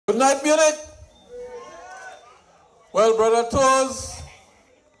Good night, Munich. Well, Brother Toes,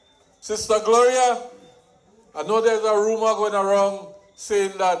 Sister Gloria, I know there's a rumor going around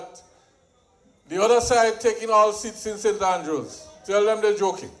saying that the other side taking all seats in St. Andrews. Tell them they're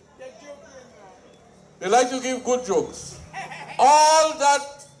joking. They like to give good jokes. All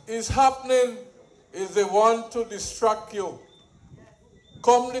that is happening is they want to distract you.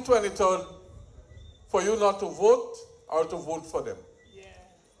 Come the 23rd, for you not to vote or to vote for them. Yeah.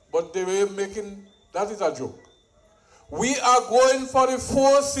 But they were making, that is a joke. We are going for the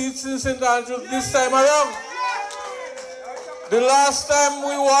 4 seats in St. Andrews this time around. The last time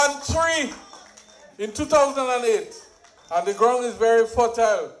we won 3 in 2008. And the ground is very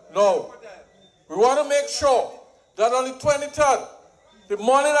fertile now. We want to make sure that on the 23rd, the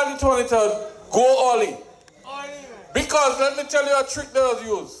morning of the 23rd, go early. Because let me tell you a trick that was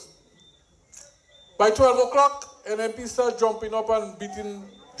used. By 12 o'clock, NMP start jumping up and beating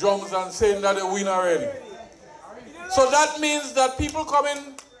drums and saying that they win already. So that means that people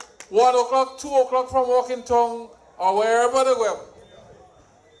coming 1 o'clock, 2 o'clock from Walkington or wherever they go,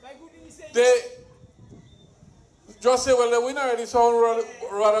 they just say, well, they win already, so I'd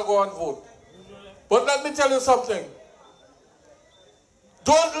rather go and vote. But let me tell you something.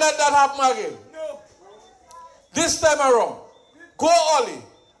 Don't let that happen again. This time around, go early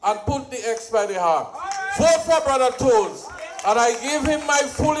and put the X by the heart. Vote for Brother Toes, and I give him my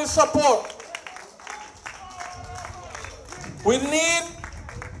full support. We need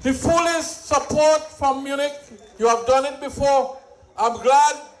the fullest support from Munich. You have done it before. I'm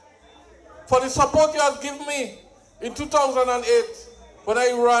glad for the support you have given me in 2008 when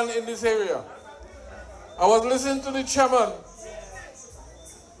I ran in this area. I was listening to the chairman,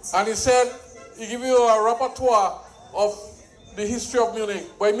 and he said, he give you a repertoire of the history of Munich,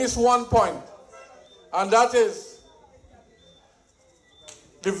 but he missed one point, and that is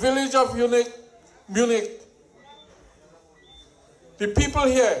the village of Munich. The people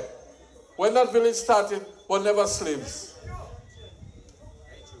here, when that village started, were never slaves.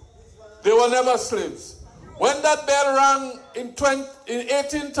 They were never slaves. When that bell rang in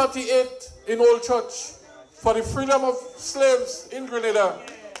 1838 in Old Church for the freedom of slaves in Grenada,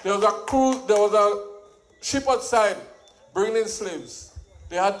 there was a ship outside bringing in slaves.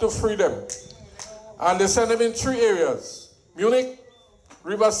 They had to free them. And they sent them in 3 areas: Munich,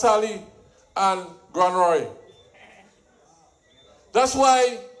 River Sally, and Grand Roy. That's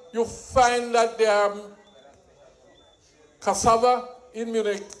why you find that there are cassava in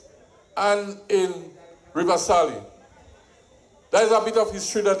Munich and in River Sally. That is a bit of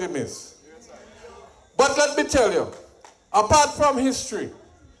history that we miss. But let me tell you, apart from history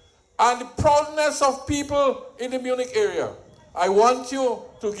and the proudness of people in the Munich area, I want you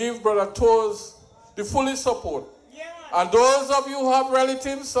to give Brother Toes the fullest support. And those of you who have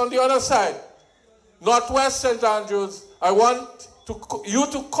relatives on the other side, Northwest St. Andrews, I want you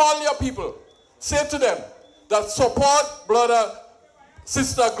to call your people. Say to them that support Brother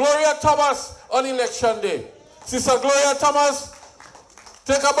Sister Gloria Thomas on election day. Sister Gloria Thomas,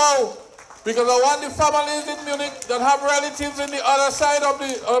 take a bow, because I want the families in Munich that have relatives in the other side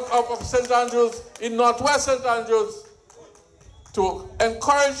of St. Andrews, in Northwest St. Andrews, to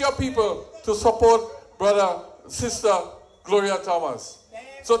encourage your people to support Brother Sister Gloria Thomas.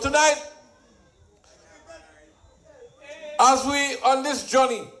 So tonight, as we on this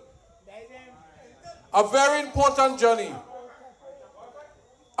journey, a very important journey,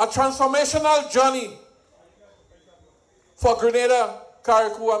 a transformational journey for Grenada,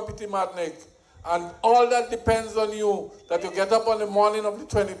 Carriacou, and Petit Martinique. And all that depends on you, that you get up on the morning of the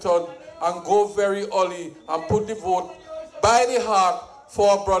 23rd and go very early and put the vote by the heart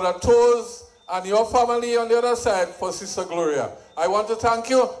for Brother Toes and your family on the other side for Sister Gloria. I want to thank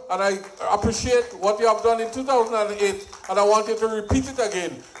you, and I appreciate what you have done in 2008, and I want you to repeat it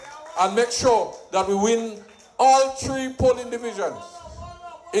again and make sure that we win all 3 polling divisions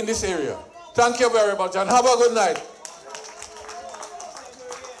in this area. Thank you very much, and have a good night.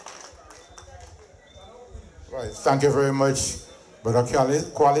 Right, thank you very much, Brother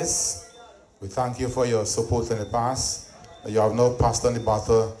Qualis. We thank you for your support in the past. You have now passed on the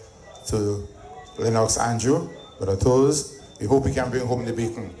baton to Lennox Andrew, Brother Toes. We hope we can bring home the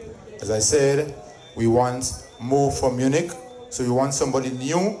bacon. As I said, we want more from Munich, so we want somebody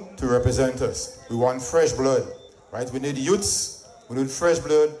new to represent us. We want fresh blood, right? We need youths, we need fresh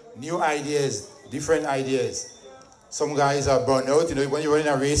blood, new ideas, different ideas. Some guys are burned out. You know, when you run in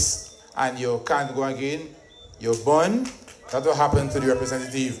a race and you can't go again, you're burned. That's what happened to the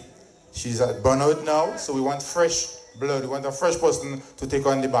representative. She's at burnout now, so we want fresh blood. We want a fresh person to take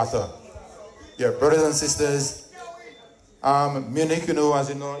on the battle. Yeah, brothers and sisters, Munich, you know, as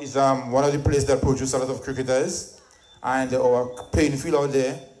you know, is one of the places that produce a lot of cricketers. And our playing field out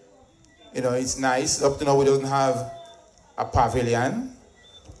there, you know, it's nice. Up to now, we don't have a pavilion.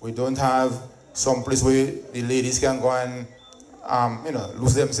 We don't have some place where the ladies can go and, you know,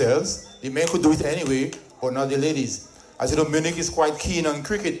 lose themselves. The men could do it anyway, but not the ladies. As you know, Munich is quite keen on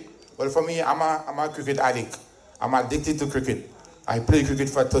cricket. Well, for me, I'm a cricket addict. I'm addicted to cricket. I played cricket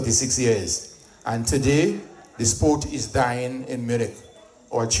for 36 years. And today, the sport is dying in Munich.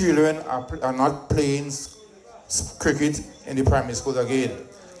 Our children are not playing cricket in the primary school again.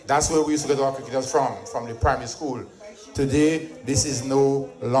 That's where we used to get our cricketers from the primary school. Today, this is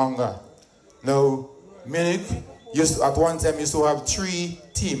no longer. Now, Munich at one time used to have three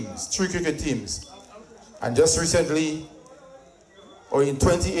cricket teams. And just recently, or in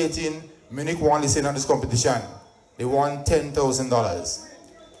 2018, Munich won the St. Andrews competition. They won $10,000.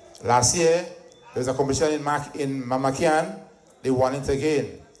 Last year, there was a competition in Mamakian. They won it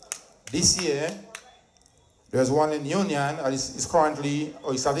again. This year, there's one in Union, and it's currently,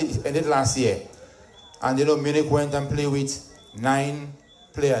 or it ended last year. And you know, Munich went and played with 9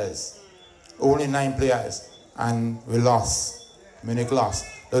 players. Only 9 players. And we lost. Munich lost.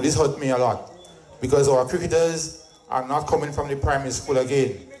 Now this hurt me a lot. Because our cricketers are not coming from the primary school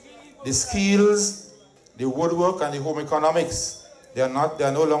again. The skills, the woodwork, and the home economics, they are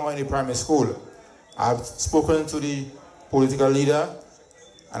no longer in the primary school. I've spoken to the political leader,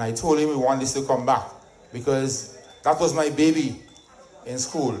 and I told him we want this to come back. Because that was my baby in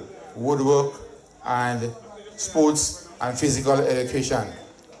school, woodwork and sports and physical education.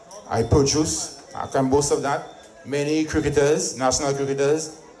 I can boast of that, many cricketers, national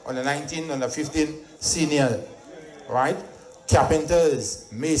cricketers, under 19, under 15, senior, right? Carpenters,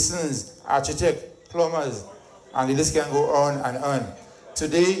 masons, architects, plumbers, and the list can go on and on.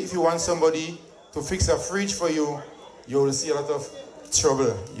 Today, if you want somebody to fix a fridge for you, you will see a lot of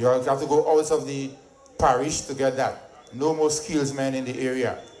trouble. You have to go out of the parish to get that. No more skills men in the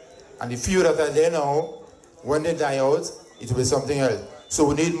area. And the few that are there now, when they die out, it will be something else. So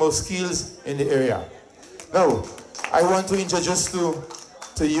we need more skills in the area. Now, I want to introduce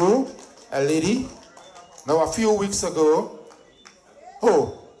to you a lady. Now, a few weeks ago,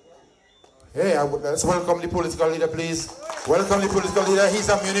 let's welcome the political leader, please. Welcome the political leader. He's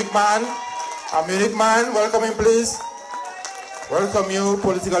a Munich man. A Munich man. Welcome him, please. Welcome you,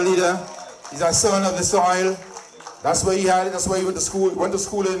 political leader. He's a son of the soil. That's where he went to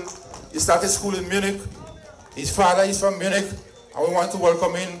school. He started school in Munich. His father is from Munich. And we want to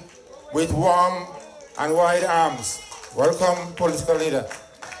welcome him with warm and wide arms. Welcome, political leader.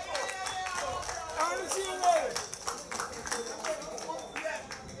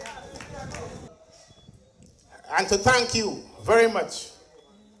 And to thank you very much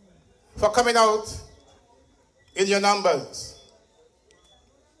for coming out in your numbers.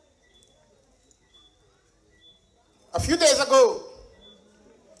 A few days ago,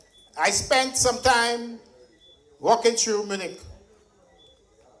 I spent some time walking through Munich.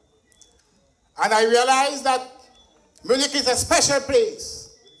 And I realized that Munich is a special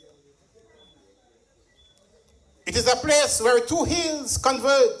place. It is a place where 2 hills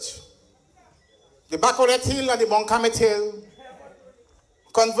converge. The Bacolet Hill and the Boncamet Hill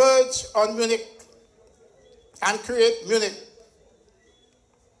converge on Munich and create Munich.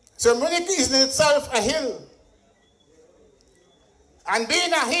 So Munich is in itself a hill. And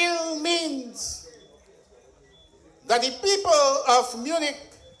being a hill means that the people of Munich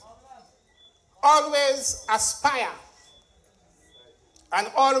always aspire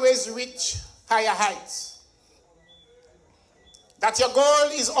and always reach higher heights. That your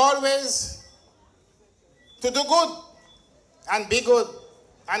goal is always to do good and be good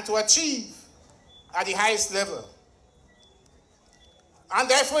and to achieve at the highest level. And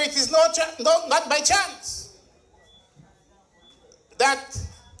therefore it is not by chance that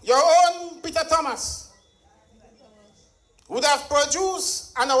your own Peter Thomas would have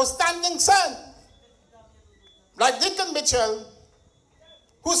produced an outstanding son like Deacon Mitchell,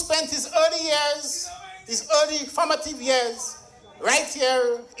 who spent his early formative years right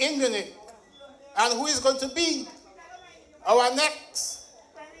here in Munich, and who is going to be our next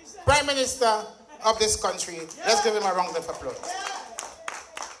Prime Minister of this country. Let's give him a round of applause.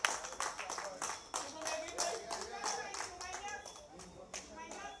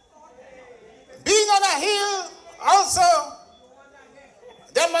 Being on a hill also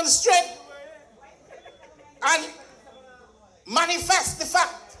demonstrate and manifest the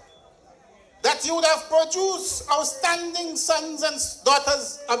fact that you would have produced outstanding sons and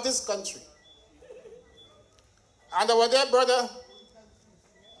daughters of this country. And our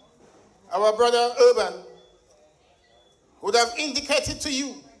brother Urban, would have indicated to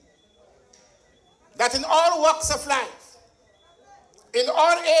you that in all walks of life, in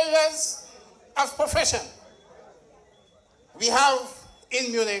all areas of profession, we have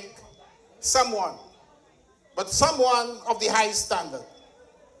in Munich someone, but someone of the highest standard.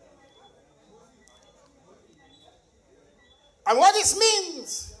 And what this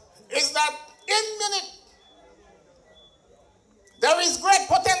means is that in Munich, there is great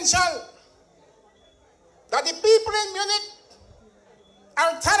potential that the people in Munich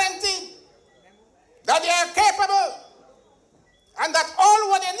are talented, that they are capable, and that all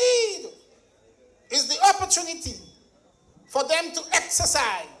what they need is the opportunity for them to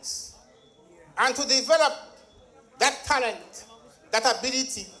exercise and to develop that talent, that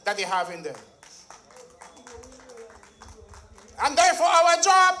ability that they have in them. And therefore our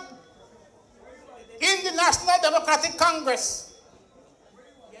job in the National Democratic Congress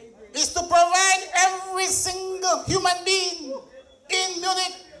is to provide every single human being in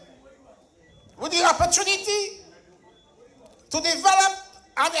Munich with the opportunity to develop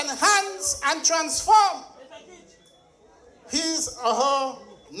and enhance and transform his or her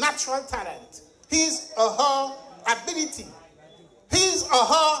natural talent, his or her ability, his or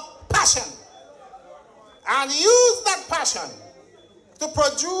her passion, and use that passion to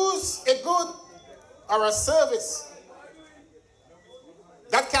produce a good or a service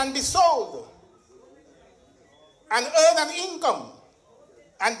that can be sold and earn an income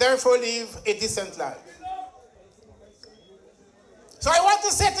and therefore live a decent life. So I want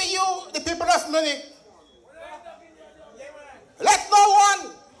to say to you, the people of Munich, let no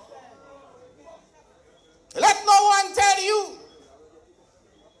one tell you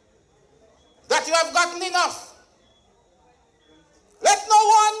that you have gotten enough. Let no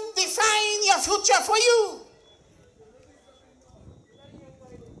one define your future for you.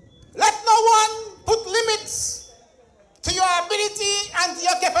 Let no one put limits to your ability and to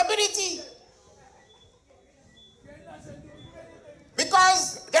your capability.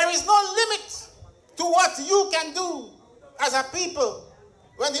 Because there is no limit to what you can do as a people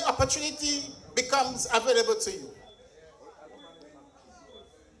when the opportunity becomes available to you.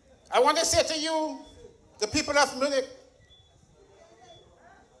 I want to say to you, the people of Munich,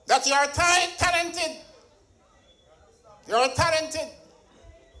 that you are talented,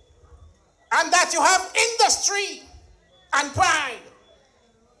 and that you have industry and pride.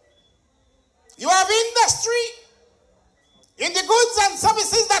 You have industry in the goods and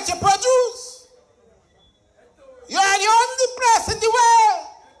services that you produce. You are the only place in the world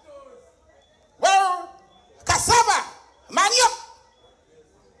where cassava, manioc,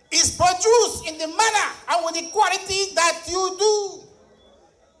 is produced in the manner and with the quality that you do.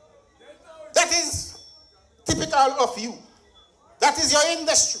 That is typical of you. That is your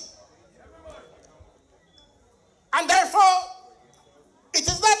industry. And therefore, it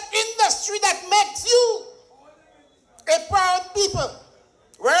is that industry that makes you a proud people.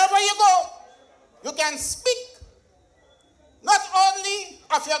 Wherever you go, you can speak not only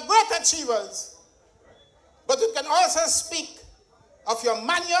of your great achievers, but you can also speak of your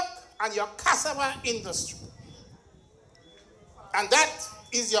manioc and your cassava industry. And that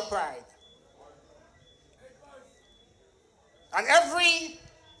is your pride. And every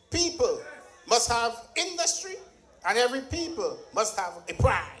people must have industry, and every people must have a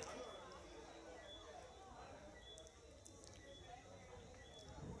pride.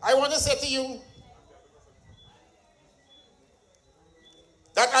 I want to say to you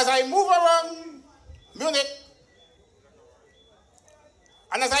that as I move around Munich,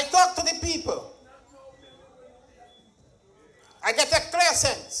 and as I talk to the people, I get a clear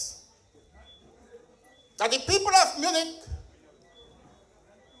sense that the people of Munich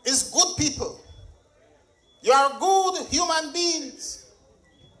is good people. You are good human beings.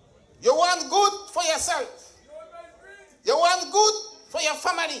 You want good for yourself. You want good for your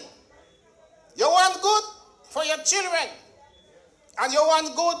family. You want good for your children. And you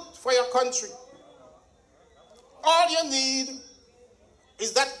want good for your country. All you need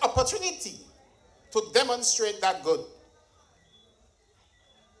is that opportunity to demonstrate that good.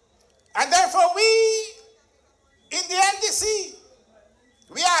 And therefore we, in the NDC,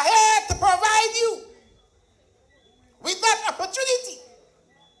 we are here to provide you with that opportunity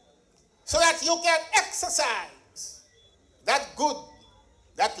so that you can exercise that good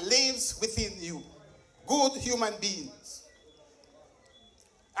that lives within you, good human beings.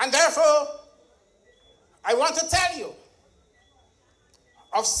 And therefore, I want to tell you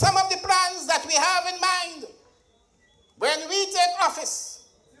of some of the plans that we have in mind when we take office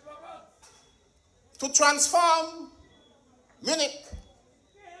to transform Munich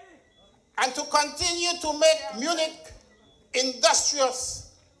and to continue to make Munich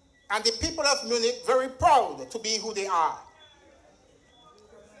industrious, and the people of Munich very proud to be who they are.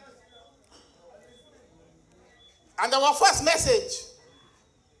 And our first message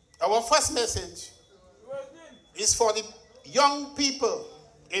is for the young people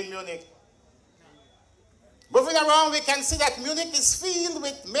in Munich. Moving around, we can see that Munich is filled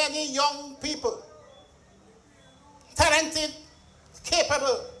with many young people, talented,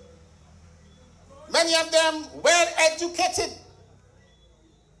 capable, many of them well-educated,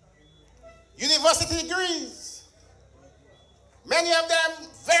 university degrees, many of them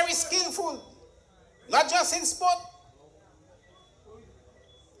very skillful, not just in sport,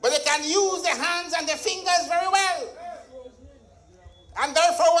 but they can use their hands and their fingers very well. And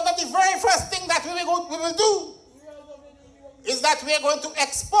therefore, one of the very first things that we will do is that we are going to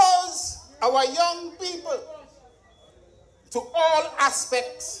expose our young people to all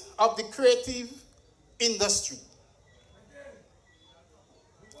aspects of the creative industry.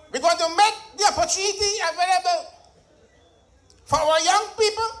 We're going to make the opportunity available for our young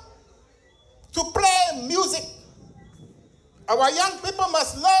people to play music. Our young people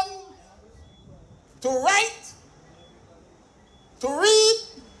must learn to write, to read,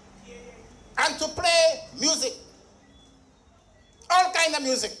 and to play music. All kinds of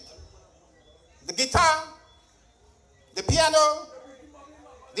music. The guitar, the piano,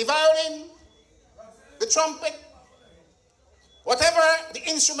 the violin, the trumpet, whatever the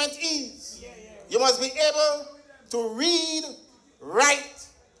instrument is, you must be able to read, write,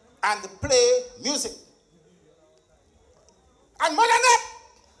 and play music. And more than that,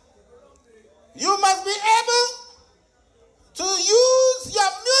 you must be able to use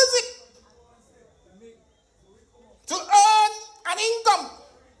your music to earn an income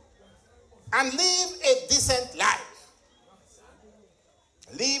and live a decent life.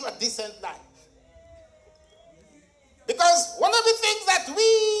 Live a decent life. Because one of the things that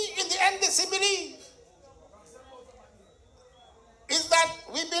we in the NDC believe is that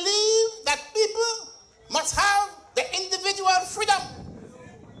we believe that people must have the individual freedom.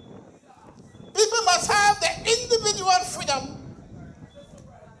 People must have the individual freedom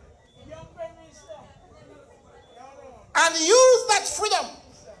and use that freedom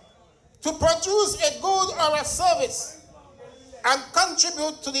to produce a good or a service and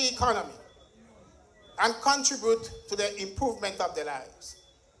contribute to the economy and contribute to the improvement of their lives.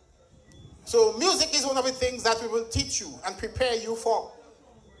 So music is one of the things that we will teach you and prepare you for.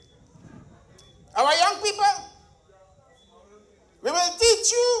 Our young people, we will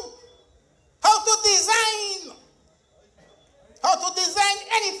teach you how to design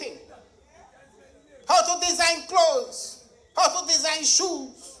anything, how to design clothes, how to design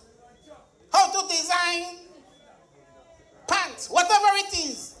shoes, how to design pants, whatever it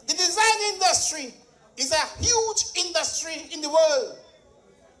is. The design industry is a huge industry in the world.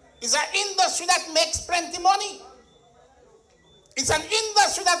 It's an industry that makes plenty money. It's an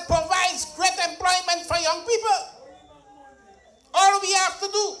industry that provides great employment for young people. All we have to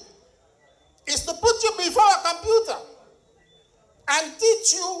do is to put you before a computer and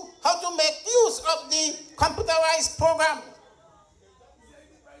teach you how to make use of the computerized program.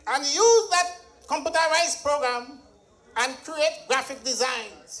 And use that computerized program and create graphic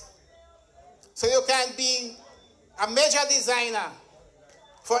designs. So you can be a major designer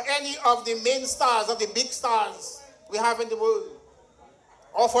for any of the main stars, of the big stars we have in the world,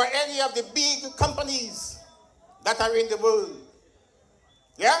 or for any of the big companies that are in the world.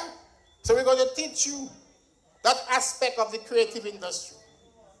 Yeah? So we're going to teach you that aspect of the creative industry.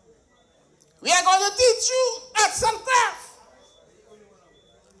 We are going to teach you arts and crafts.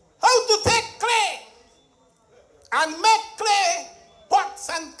 How to take clay and make clay pots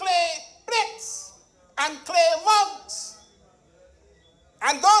and clay plates and clay mugs.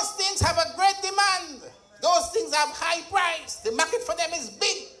 And those things have a great demand. Those things have high price. The market for them is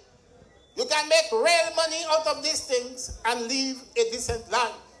big. You can make real money out of these things and live a decent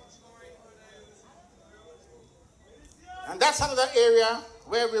life. And that's another area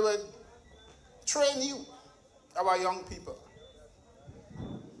where we will train you, our young people.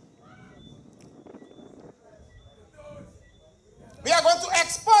 We are going to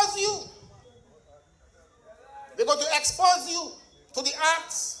expose you. We're going to expose you to the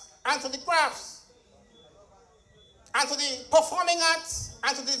arts and to the crafts and to the performing arts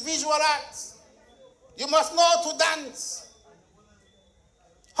and to the visual arts. You must know to dance,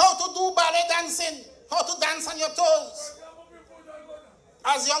 how to do ballet dancing, how to dance on your toes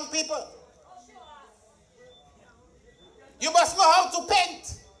as young people. You must know how to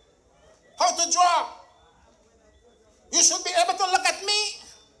paint, how to draw. You should be able to look at me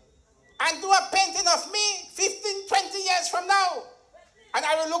and do a painting of me 15, 20 years from now, and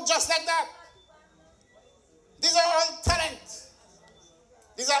I will look just like that. These are all talent.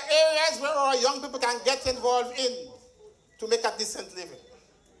 These are areas where our young people can get involved in to make a decent living.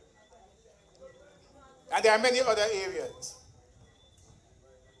 And there are many other areas.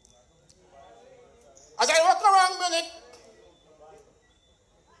 As I walk around Munich,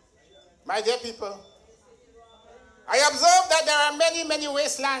 my dear people, I observe that there are many, many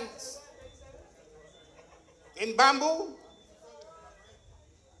wastelands in bamboo.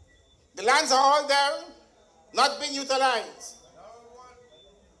 The lands are all there, not being utilized.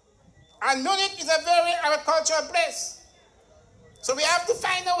 And Munich is a very agricultural place. So we have to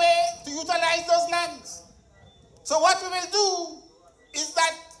find a way to utilize those lands. So what we will do is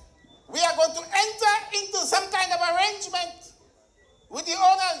that we are going to enter into some kind of arrangement with the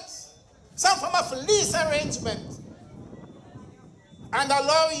owners, some form of lease arrangement, and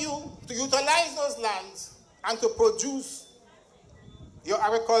allow you to utilize those lands and to produce your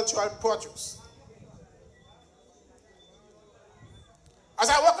agricultural produce. As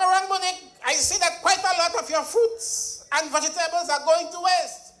I walk around Munich, I see that quite a lot of your fruits and vegetables are going to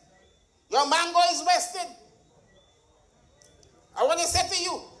waste. Your mango is wasted. I want to say to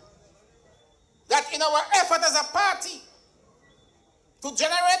you that in our effort as a party to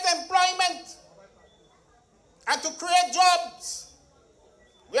generate employment and to create jobs,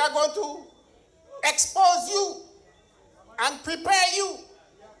 we are going to expose you and prepare you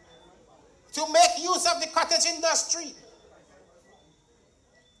to make use of the cottage industry.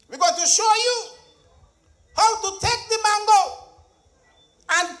 We're going to show you how to take the mango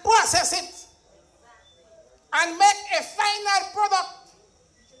and process it and make a final product.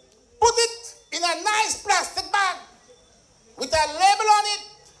 Put it in a nice plastic bag with a label on it,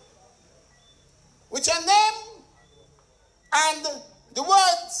 with your name and the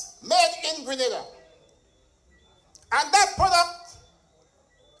words made in Grenada. And that product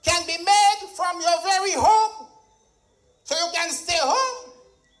can be made from your very home, so you can stay home.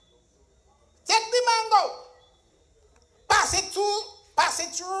 Take the mango, pass it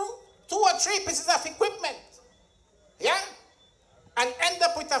through 2 or 3 pieces of equipment, yeah, and end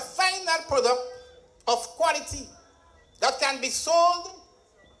up with a final product of quality that can be sold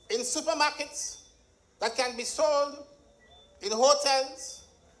in supermarkets, that can be sold in hotels,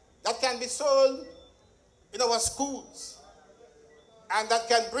 that can be sold in our schools, and that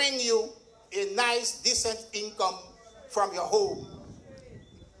can bring you a nice, decent income from your home.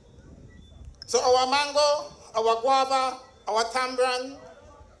 So our mango, our guava, our tamarind,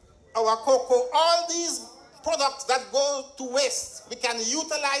 our cocoa, all these products that go to waste, we can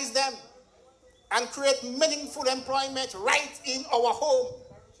utilize them and create meaningful employment right in our home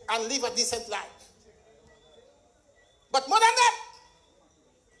and live a decent life. But more than that,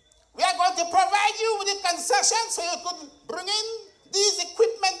 we are going to provide you with a concession so you could bring in these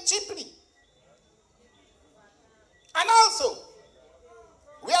equipment cheaply. And also,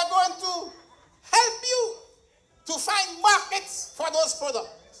 we are going to help you to find markets for those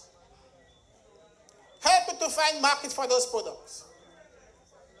products. Help you to find markets for those products.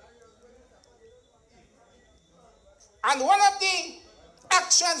 And one of the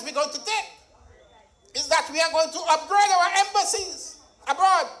actions we're going to take is that we are going to upgrade our embassies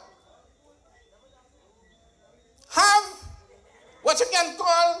abroad. Have what you can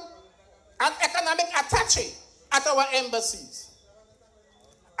call an economic attaché at our embassies.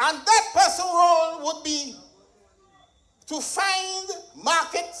 And that person's role would be to find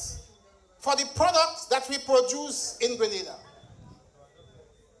markets for the products that we produce in Grenada.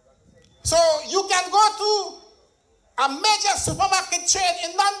 So you can go to a major supermarket chain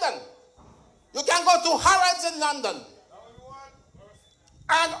in London. You can go to Harrods in London.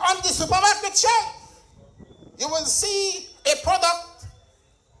 And on the supermarket shelf, you will see a product,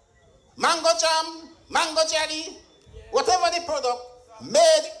 mango jam, mango jelly, whatever the product,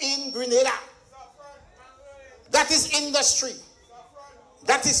 made in Grenada. That is industry.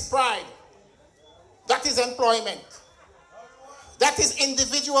 That is pride. That is employment. That is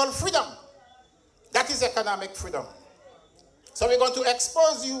individual freedom. That is economic freedom. So we're going to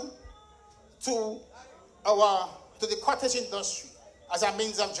expose you to the cottage industry as a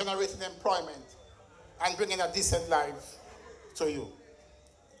means of generating employment and bringing a decent life to you.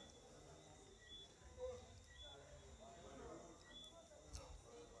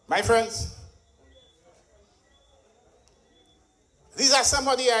 My friends, these are some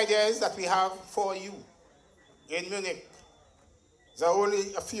of the ideas that we have for you in Munich. There are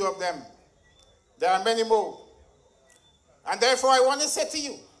only a few of them. There are many more. And therefore, I want to say to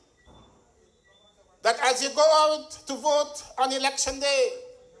you that as you go out to vote on election day,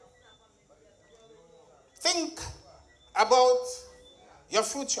 Think about your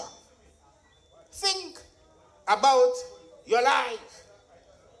future. Think about your life.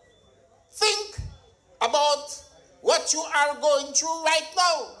 Think about what you are going through right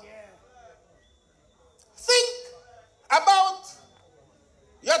now. Think about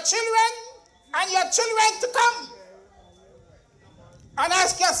your children and your children to come. And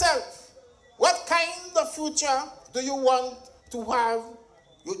ask yourself, what kind of future do you want to have?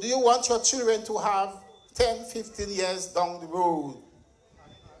 Do you want your children to have 10, 15 years down the road?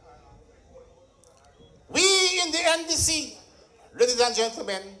 We in the NDC, ladies and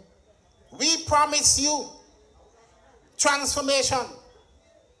gentlemen, we promise you transformation.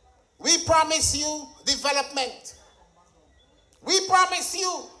 We promise you development. We promise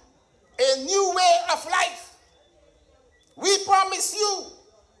you a new way of life. We promise you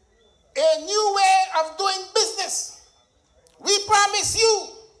a new way of doing business. We promise you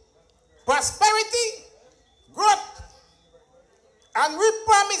prosperity, growth, and we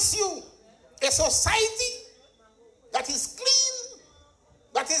promise you a society that is clean,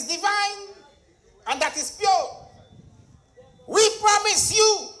 that is divine, and that is pure. We promise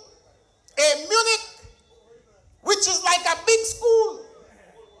you a Munich which is like a big school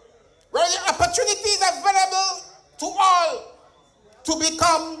where the opportunities are available to all to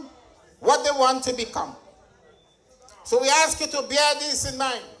become what they want to become. So we ask you to bear this in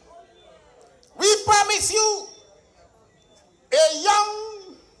mind. We promise you a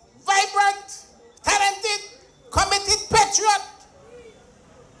young, vibrant, talented, committed patriot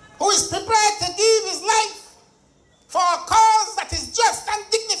who is prepared to give his life for a cause that is just and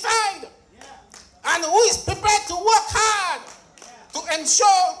dignified, and who is prepared to work hard to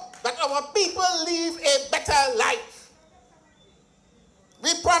ensure that our people live a better life. We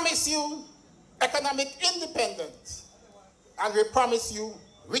promise you economic independence, and we promise you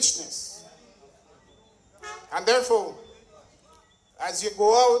richness. And therefore, as you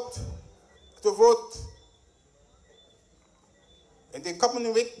go out to vote in the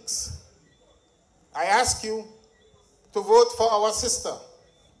coming weeks, I ask you to vote for our sister,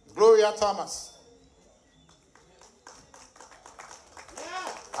 Gloria Thomas.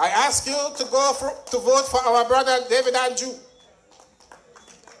 I ask you to vote for our brother David Andrew.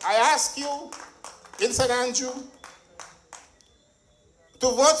 I ask you in St. Andrew to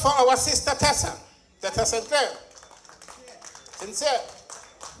vote for our sister Tessa St. Clair. Sincere.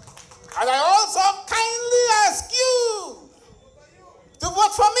 And I also kindly ask you to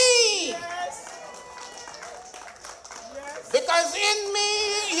vote for me. Yes. Because in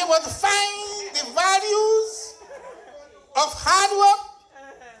me you will find the values of hard work,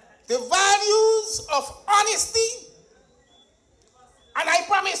 the values of honesty, and I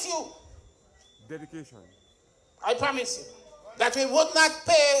promise you, dedication. I promise you that we would not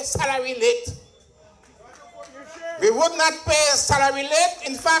pay salary late. We would not pay salary late.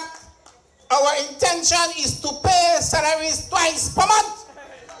 In fact, our intention is to pay salaries twice per month.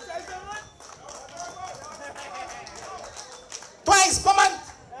 Twice per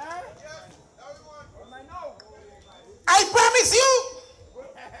month. I promise you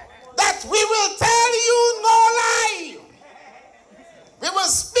that we will tell you no lie. We will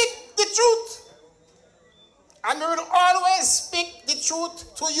speak the truth. And we will always speak the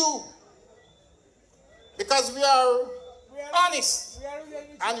truth to you. Because we are honest,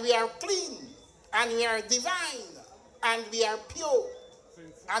 and we are clean, and we are divine, and we are pure.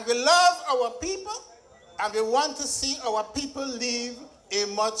 And we love our people, and we want to see our people live a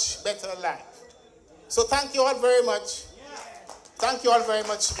much better life. So thank you all very much. Thank you all very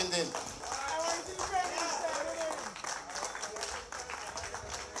much indeed.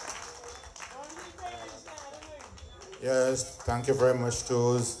 Yes, thank you very much,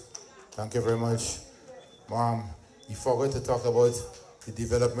 Toes. Thank you very much. Mom, you forgot to talk about the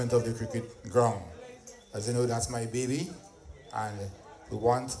development of the cricket ground. As you know, that's my baby, and we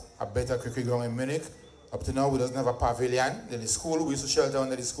want a better cricket ground in Munich. Up to now, we don't have a pavilion. In the school, we used to shelter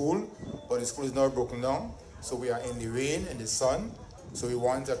under the school, but the school is now broken down. So we are in the rain, in the sun. So we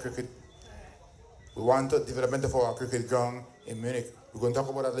want a development of our cricket ground in Munich. We're going to talk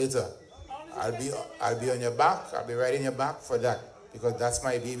about that later. I'll be on your back. I'll be riding your back for that, because that's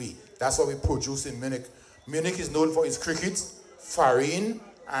my baby. That's what we produce in Munich. Munich is known for its cricket, farine,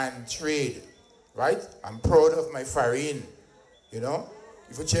 and trade, right? I'm proud of my farine, you know?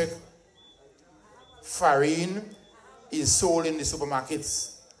 If you check, farine is sold in the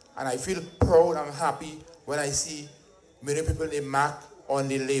supermarkets, and I feel proud and happy when I see many people they mark on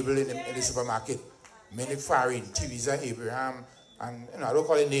the label in the supermarket. Munich farine, Teresa, Abraham, and you know, I don't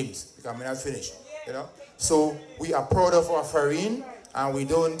call it names because I'm not finished, you know? So we are proud of our farine, and we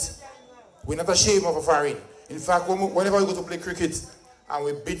don't We're not ashamed of a foreign. In fact, whenever we go to play cricket and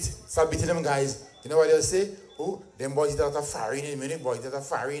we start beating them guys, you know what they'll say? Oh, them boys that are foreign in Munich, boys that are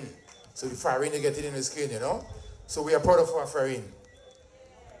foreign. So the foreign, they get it in the skin, you know? So we are proud of our foreign.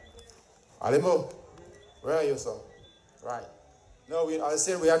 Alimo, where are you, sir? Right. No, I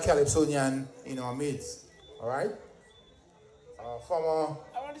said we are Calypsonian in our midst. All right? Former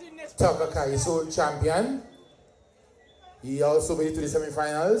Taka Soul champion. He also made it to the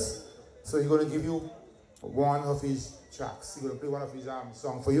semi-finals. So he's going to give you one of his tracks. He's going to play one of his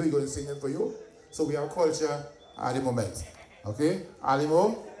songs for you. He's going to sing it for you. So we have culture at the moment. Okay?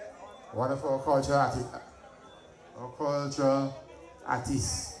 Alimo, one of our culture artists. Our culture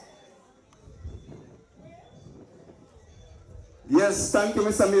artists. Yes, thank you,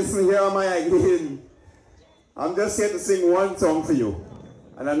 Mr. Mason. Here am I again. I'm just here to sing one song for you.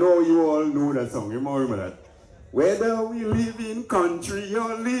 And I know you all know that song. You remember that? Whether we live in country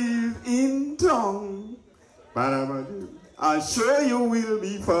or live in town, I'm sure you will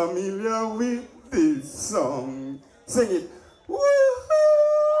be familiar with this song. Sing it. Woo-hoo!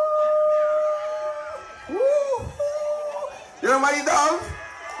 Woo-hoo! You know my dog?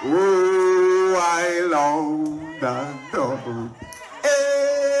 Oh, I love that dog.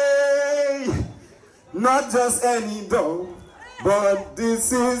 Hey, not just any dog, but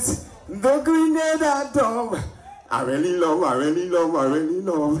this is the Grenada dog. I really love, I really love, I really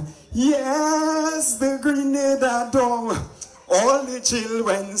love. Yes, the Grenada dog. All the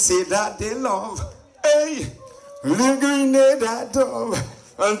children say that they love. Hey, the Grenada dog.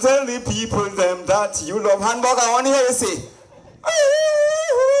 And tell the people them that you love. Handbag, I want to hear you say.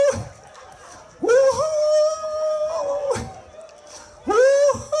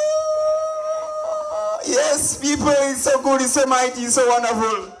 Yes, people, it's so good, it's so mighty, it's so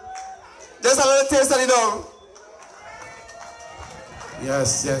wonderful. Just a little taste of it dog.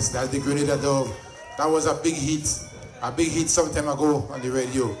 Yes, yes, that's the Grenada dog. That was a big hit some time ago on the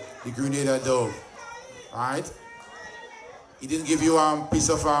radio. The Grenada dog. Alright? He didn't give you a piece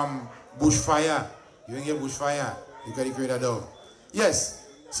of bushfire. You didn't get bushfire. You got the Grenada dog. Yes.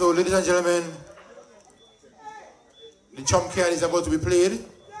 So, ladies and gentlemen, the trump card is about to be played.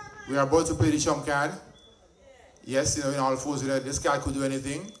 We are about to play the trump card. Yes, you know, in all fours, this card could do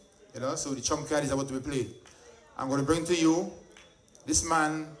anything. You know, so the trump card is about to be played. I'm going to bring to you, this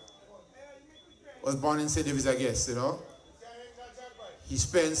man was born in St. David's, I guess, you know. He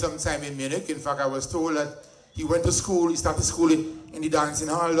spent some time in Munich. In fact, I was told that he went to school, he started school in the dancing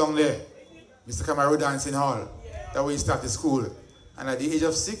hall down there. Mr. Camaro Dancing Hall. That's where he started school. And at the age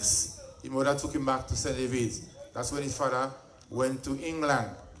of 6, his mother took him back to St. David's. That's when his father went to England.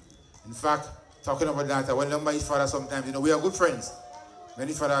 In fact, talking about that, I went down by his father sometimes. You know, we are good friends. Me and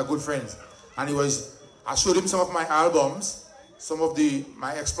his father are good friends. And I showed him some of my albums, some of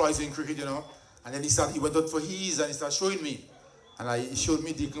my exploits in cricket, you know. And then he went out for his and he started showing me. And he showed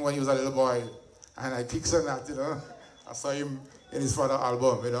me Deacon when he was a little boy. And I kicked on that, you know. I saw him in his father's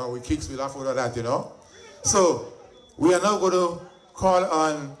album, you know. We laugh over that, you know. So, we are now going to call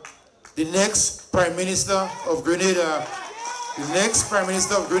on the next Prime Minister of Grenada,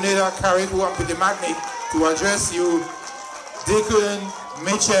 Carrick, who up with the magnet to address you, Deacon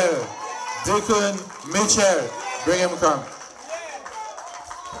Mitchell. Deacon Mitchell. Bring him, come.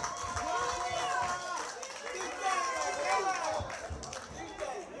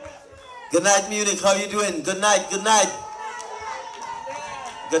 Good night, Munich. How you doing? Good night, good night.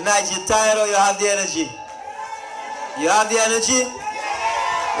 Good night. You tired or you have the energy? You have the energy?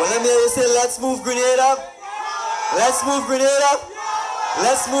 Well, let me hear you say, let's move Grenada. Let's move Grenada.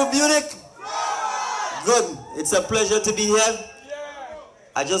 Let's move Munich. Good. It's a pleasure to be here.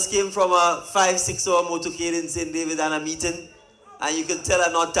 I just came from a 5-6 hour motorcade in St. David and a meeting, and you can tell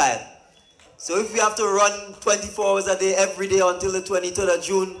I'm not tired. So if we have to run 24 hours a day every day until the 23rd of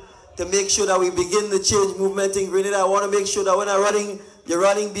June to make sure that we begin the change movement in Grenada, I want to make sure that when I'm running, you're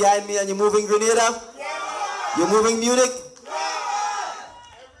running behind me and you're moving Grenada. You're moving Munich.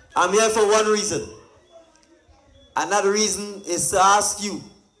 I'm here for one reason. And that reason is to ask you,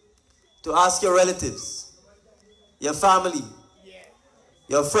 to ask your relatives, your family,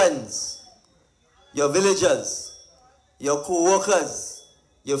 your friends, your villagers, your co-workers,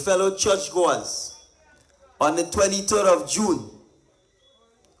 your fellow churchgoers, on the 23rd of June,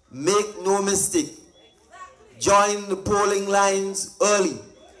 make no mistake, join the polling lines early.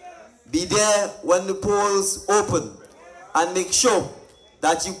 Be there when the polls open, and make sure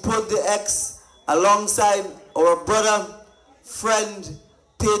that you put the X alongside our brother, friend,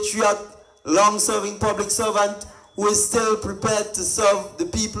 patriot, long-serving public servant who is still prepared to serve the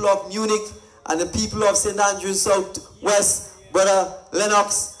people of Munich and the people of St. Andrews South West, Brother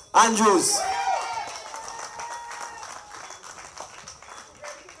Lennox Andrews.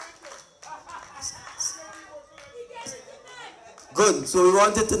 Good. So we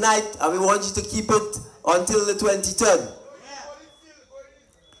want it tonight, and we want you to keep it until the 23rd.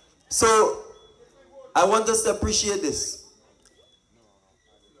 So I want us to appreciate this.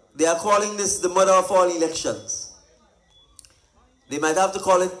 They are calling this the mother of all elections. They might have to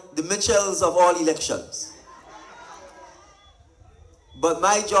call it the Mitchells of all elections. But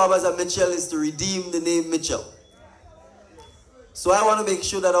my job as a Mitchell is to redeem the name Mitchell. So I want to make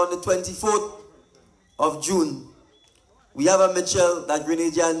sure that on the 24th of June, we have a Mitchell that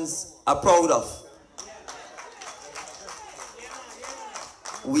Grenadians are proud of.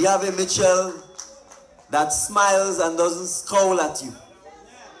 We have a Mitchell that smiles and doesn't scowl at you.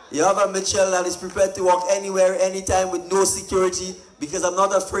 You have a Mitchell that is prepared to walk anywhere, anytime with no security, because I'm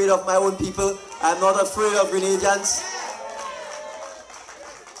not afraid of my own people. I'm not afraid of Grenadians.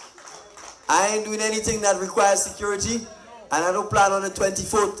 I ain't doing anything that requires security, and I don't plan on the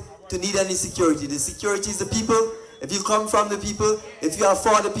 24th to need any security. The security is the people. If you come from the people, if you are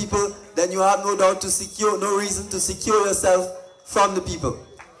for the people, then you have no doubt to secure, no reason to secure yourself from the people.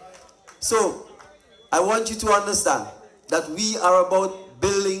 So, I want you to understand that we are about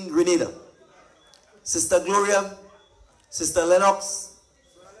building Grenada. Sister Gloria, Sister Lennox,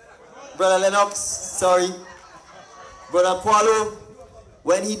 Brother Lennox, sorry, Brother Kwalo,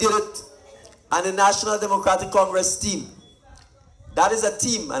 when he did it, and the National Democratic Congress team. That is a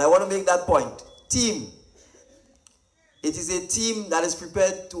team, and I want to make that point. Team. It is a team that is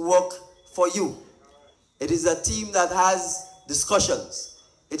prepared to work for you. It is a team that has discussions.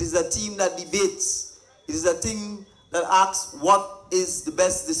 It is a team that debates. It is a team that asks what is the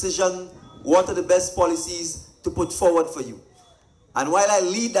best decision, what are the best policies to put forward for you. And while I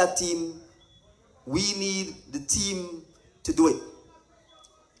lead that team, we need the team to do it.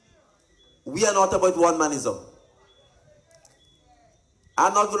 We are not about one-manism.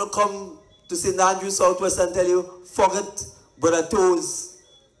 I'm not going to come to St. Andrews Southwest and tell you, forget Brother Toes,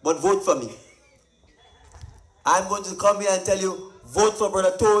 but vote for me. I'm going to come here and tell you, vote for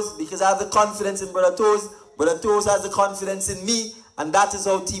Brother Toes, because I have the confidence in Brother Toes. Brother Toes has the confidence in me, and that is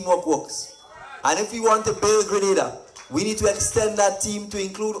how teamwork works. And if we want to build Grenada, we need to extend that team to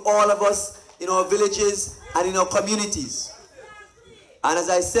include all of us in our villages and in our communities. And as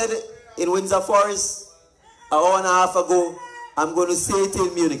I said in Windsor Forest an hour and a half ago, I'm going to say it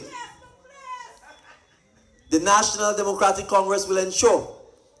in Munich. The National Democratic Congress will ensure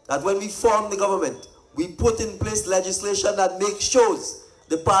that when we form the government, we put in place legislation that makes sure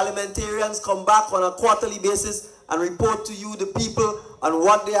the parliamentarians come back on a quarterly basis and report to you, the people, on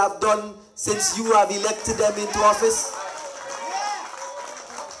what they have done since you have elected them into office.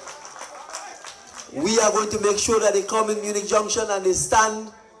 We are going to make sure that they come in Munich Junction and they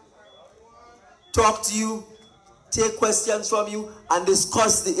stand, talk to you, take questions from you, and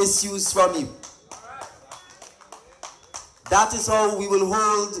discuss the issues from you. That is how we will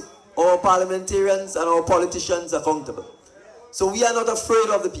hold our parliamentarians and our politicians accountable. So we are not afraid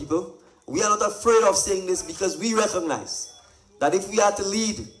of the people. We are not afraid of saying this, because we recognize that if we are to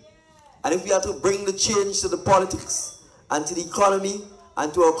lead and if we are to bring the change to the politics and to the economy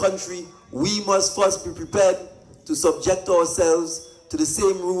and to our country, we must first be prepared to subject ourselves to the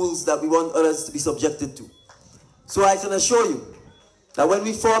same rules that we want others to be subjected to. So I can assure you that when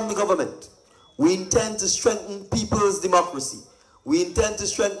we form the government, we intend to strengthen people's democracy. We intend to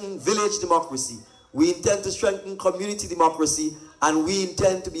strengthen village democracy. We intend to strengthen community democracy. And we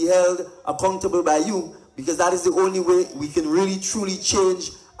intend to be held accountable by you, because that is the only way we can really truly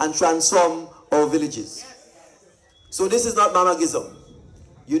change and transform our villages. So this is not mamagism.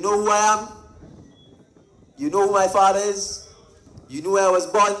 You know who I am. You know who my father is. You know where I was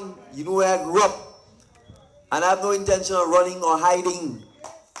born. You know where I grew up. And I have no intention of running or hiding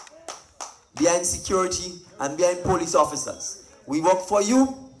behind security and behind police officers. We work for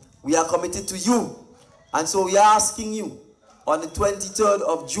you. We are committed to you. And so we are asking you on the 23rd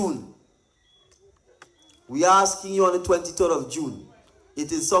of June. We are asking you on the 23rd of June.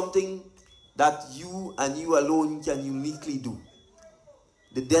 It is something that you and you alone can uniquely do.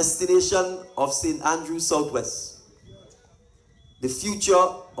 The destination of St. Andrews Southwest. The future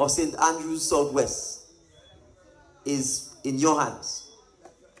of St. Andrews Southwest is in your hands.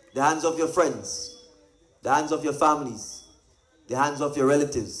 The hands of your friends, the hands of your families, the hands of your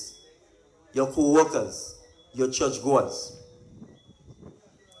relatives, your co-workers, your churchgoers.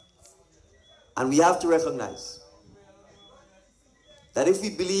 And we have to recognize that if we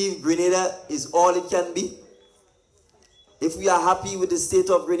believe Grenada is all it can be, if we are happy with the state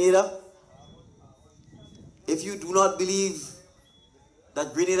of Grenada, if you do not believe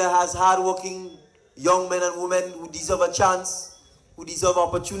that Grenada has hard-working young men and women who deserve a chance, who deserve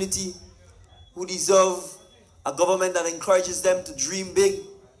opportunity, who deserve a government that encourages them to dream big,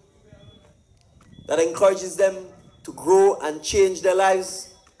 that encourages them to grow and change their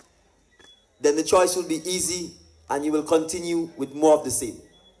lives, then the choice will be easy and you will continue with more of the same.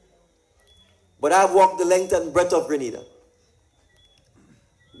 But I've walked the length and breadth of Grenada.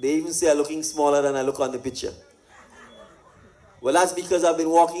 They even say I'm looking smaller than I look on the picture. Well, that's because I've been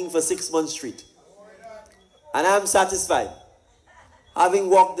walking for 6 months straight. And I'm satisfied, having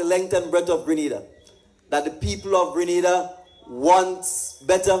walked the length and breadth of Grenada, that the people of Grenada want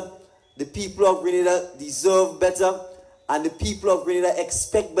better, the people of Grenada deserve better, and the people of Grenada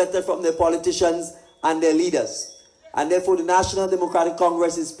expect better from their politicians and their leaders. And therefore the National Democratic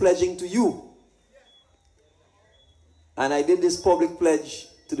Congress is pledging to you. And I did this public pledge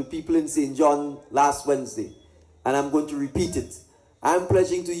to the people in St. John last Wednesday, and I'm going to repeat it. I'm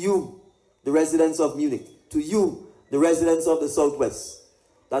pledging to you, the residents of Munich, to you, the residents of the Southwest,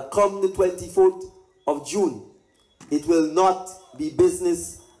 that come the 24th of June, it will not be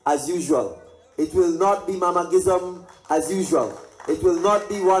business as usual. It will not be mamagism as usual. It will not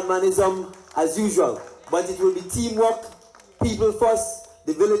be one-manism as usual. But it will be teamwork, people first,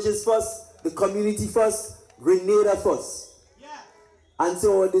 the villages first, the community first, Grenada first. And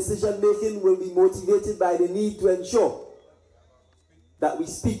so our decision-making will be motivated by the need to ensure that we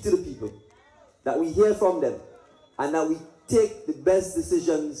speak to the people, that we hear from them, and that we take the best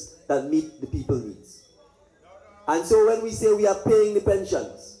decisions that meet the people's needs. And so when we say we are paying the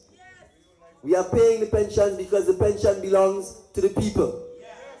pensions, we are paying the pensions because the pension belongs to the people.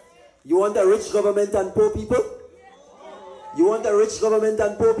 You want a rich government and poor people? You want a rich government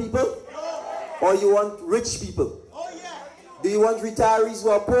and poor people? Or you want rich people? Do you want retirees who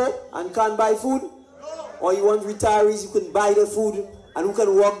are poor and can't buy food? Or you want retirees who can buy their food and who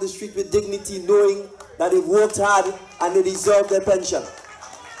can walk the street with dignity, knowing that they've worked hard and they deserve their pension?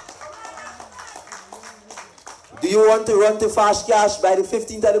 Do you want to run to fast cash by the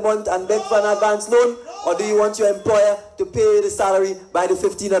 15th of the month and beg for an advance loan? Or do you want your employer to pay the salary by the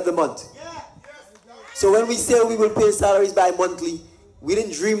 15th of the month? So when we say we will pay salaries by monthly, we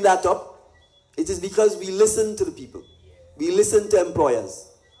didn't dream that up. It is because we listen to the people. We listen to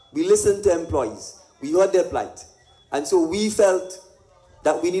employers. We listen to employees. We heard their plight. And so we felt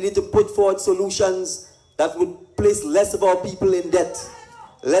that we needed to put forward solutions that would place less of our people in debt,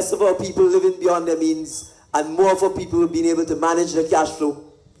 less of our people living beyond their means, and more for people being able to manage their cash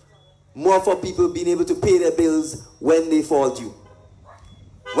flow, more for people being able to pay their bills when they fall due.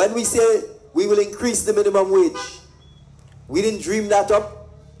 When we say we will increase the minimum wage, we didn't dream that up.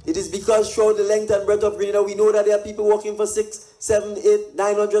 It is because throughout the length and breadth of Grenada, we know that there are people working for $600, $700,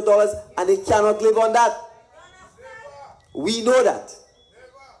 $800, $900, and they cannot live on that. We know that.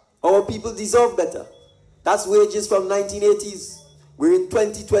 Our people deserve better. That's wages from 1980s. We're in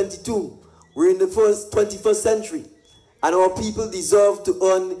 2022. We're in the 21st century. And our people deserve to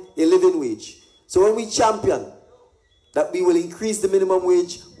earn a living wage. So when we champion that we will increase the minimum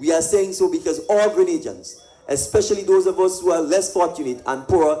wage, we are saying so because all Grenadians, especially those of us who are less fortunate and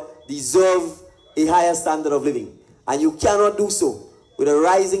poor, deserve a higher standard of living. And you cannot do so with a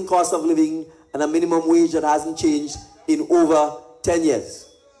rising cost of living and a minimum wage that hasn't changed in over 10 years.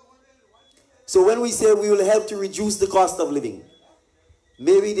 So when we say we will help to reduce the cost of living,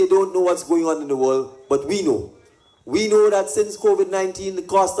 maybe they don't know what's going on in the world, but we know. We know that since COVID-19, the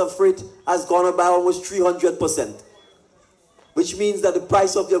cost of freight has gone up by almost 300%, which means that the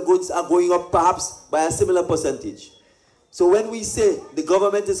price of your goods are going up perhaps by a similar percentage. So when we say the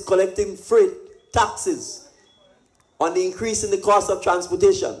government is collecting freight taxes on the increase in the cost of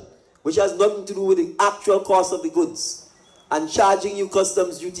transportation, which has nothing to do with the actual cost of the goods, and charging you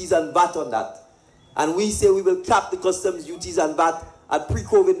customs duties and VAT on that, and we say we will cap the customs duties and VAT at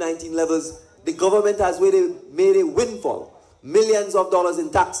pre-COVID-19 levels, the government has made a windfall, millions of dollars in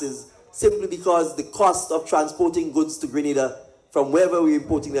taxes, simply because the cost of transporting goods to Grenada from wherever we're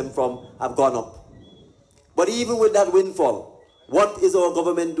importing them from have gone up. But even with that windfall, what is our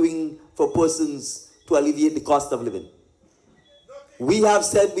government doing for persons to alleviate the cost of living? We have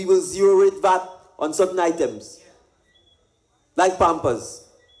said we will zero rate VAT on certain items, like Pampers,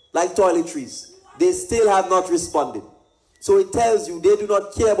 like toiletries. They still have not responded. So it tells you they do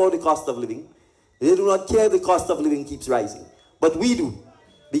not care about the cost of living. They do not care if the cost of living keeps rising. But we do,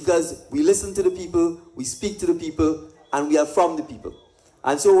 because we listen to the people, we speak to the people, and we are from the people.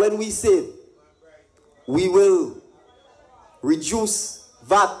 And so when we say we will reduce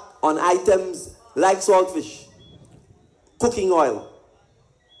VAT on items like saltfish, cooking oil,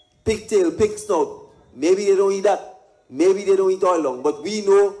 pigtail, pig snout, maybe they don't eat that. maybe they don't eat oil long, but we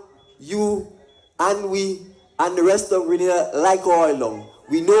know you and we and the rest of Grenada like oil long.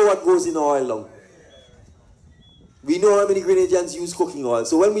 We know what goes in oil long. We know how many Grenadians use cooking oil.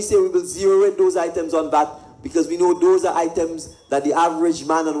 So when we say we will zero rate those items on that, because we know those are items that the average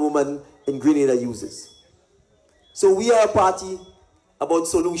man and woman in Grenada uses. So we are a party about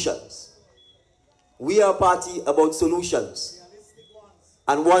solutions. We are a party about solutions.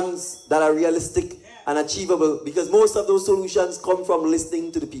 And ones that are realistic and achievable, because most of those solutions come from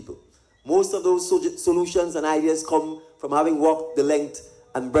listening to the people. Most of those solutions and ideas come from having walked the length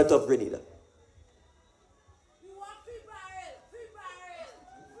and breadth of Grenada.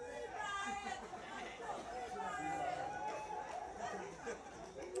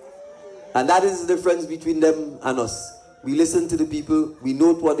 And that is the difference between them and us. We listen to the people, we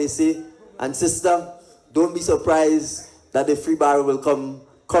note what they say, and sister, don't be surprised that the free barrel will come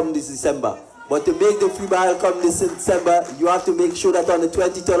this December. But to make the free barrel come this December, you have to make sure that on the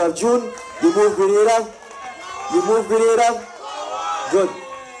 23rd of June, you move Grenada. You move Grenada. Good.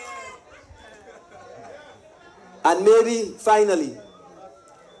 And maybe, finally,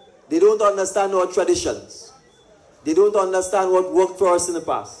 they don't understand our traditions. They don't understand what worked for us in the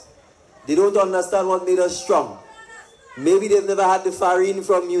past. They don't understand what made us strong. Maybe they've never had the farine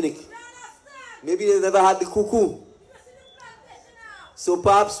from Munich. Maybe they've never had the cuckoo. So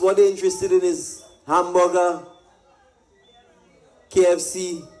perhaps what they're interested in is hamburger,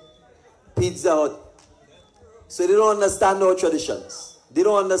 KFC, Pizza Hut. So they don't understand our traditions. They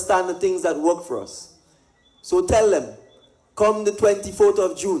don't understand the things that work for us. So tell them, come the 24th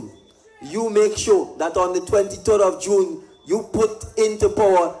of June, you make sure that on the 23rd of June, you put into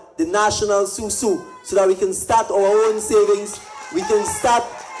power the national SUSU so that we can start our own savings. We can start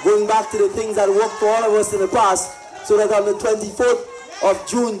going back to the things that worked for all of us in the past, so that on the 24th of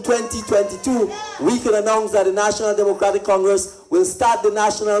June 2022, we can announce that the National Democratic Congress will start the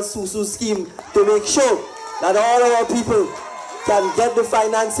national SUSU scheme to make sure that all of our people can get the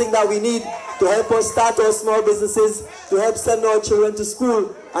financing that we need to help us start our small businesses, to help send our children to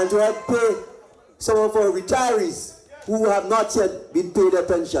school, and to help pay some of our retirees who have not yet been paid their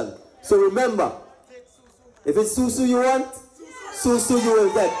pension. So remember, if it's SUSU you want, SUSU you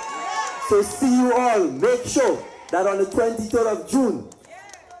will get. So see you all. Make sure that on the 23rd of June,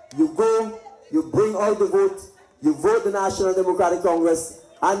 you go, you bring out the vote, you vote the National Democratic Congress,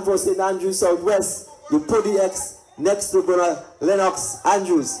 and for St. Andrews Southwest, you put the X next to Brother Lennox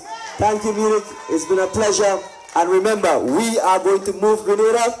Andrews. Thank you, Munich. It's been a pleasure. And remember, we are going to move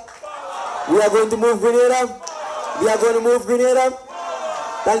Grenada. We are going to move Grenada. We are going to move Grenada.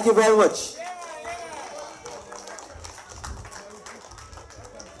 Thank you very much.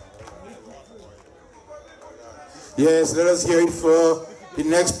 Yes, let us hear it for the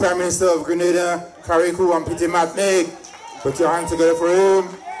next Prime Minister of Grenada, Karikou and Peter Matneg. Put your hands together for him.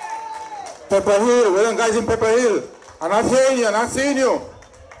 Pepper Hill, well done guys in Pepper Hill. I'm not hearing you, I'm not seeing you.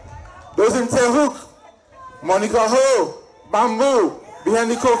 Those in Tehuk, Monica Ho, Bamboo, behind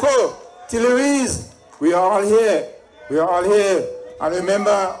the Coco, Tilleries, we are all here. We are all here. And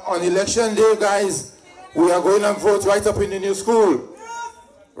remember, on election day, guys, we are going to vote right up in the new school.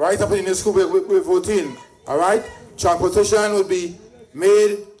 Right up in the new school, we're voting. All right? Transportation will be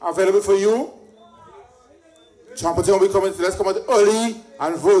made available for you. Transportation will be coming. Let's come out early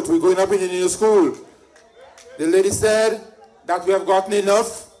and vote. We're going up in the new school. The lady said that we have gotten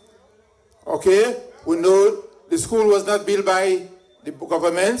enough. Okay? We know the school was not built by the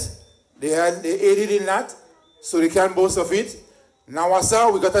government. They aided in that, so they can't boast of it. Now,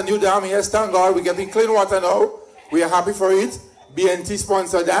 we got a new dam here. Thank God, we're getting clean water now. We are happy for it. BNT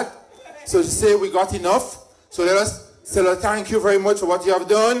sponsored that. So to say we got enough. So let us say thank you very much for what you have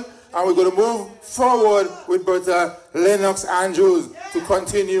done. And we're going to move forward with Brother Lennox Andrews to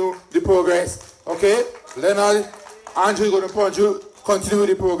continue the progress. Okay? Leonard Andrews is going to continue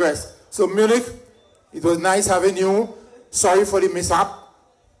the progress. So Munich, it was nice having you. Sorry for the mishap.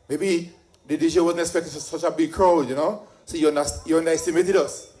 Maybe the DJ wasn't expecting such a big crowd, you know? So you underestimated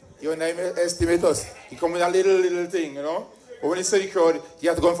us. You underestimated us. You come with a little thing, you know? But when you see the crowd, you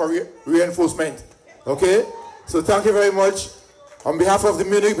have to go for reinforcement. Okay? So thank you very much. On behalf of the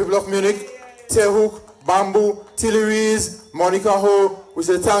Munich, people of Munich, Tehuk, Bamboo, Tilleries, Monica Ho, we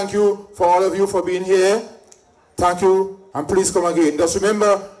say thank you for all of you for being here. Thank you, and please come again. Just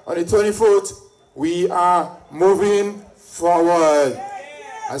remember, on the 24th, we are moving forward.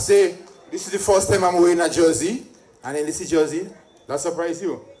 I say, this is the first time I'm wearing a jersey, and in this jersey, that surprised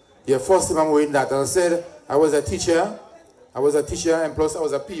you. Yeah, first time I'm wearing that. As I said, I was a teacher, and plus I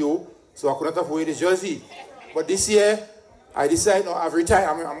was a PO, so I could not have worn the jersey. But this year, I decide, no, I've retired.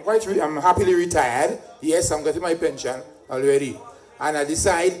 I'm happily retired. Yes, I'm getting my pension already. And I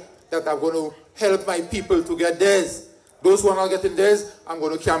decide that I'm going to help my people to get theirs. Those who are not getting theirs, I'm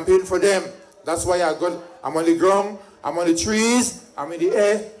going to campaign for them. That's why I'm on the ground, I'm on the trees, I'm in the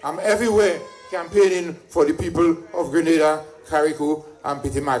air, I'm everywhere campaigning for the people of Grenada, Carriacou, and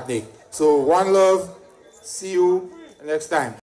Petit Martinique. So one love. See you next time.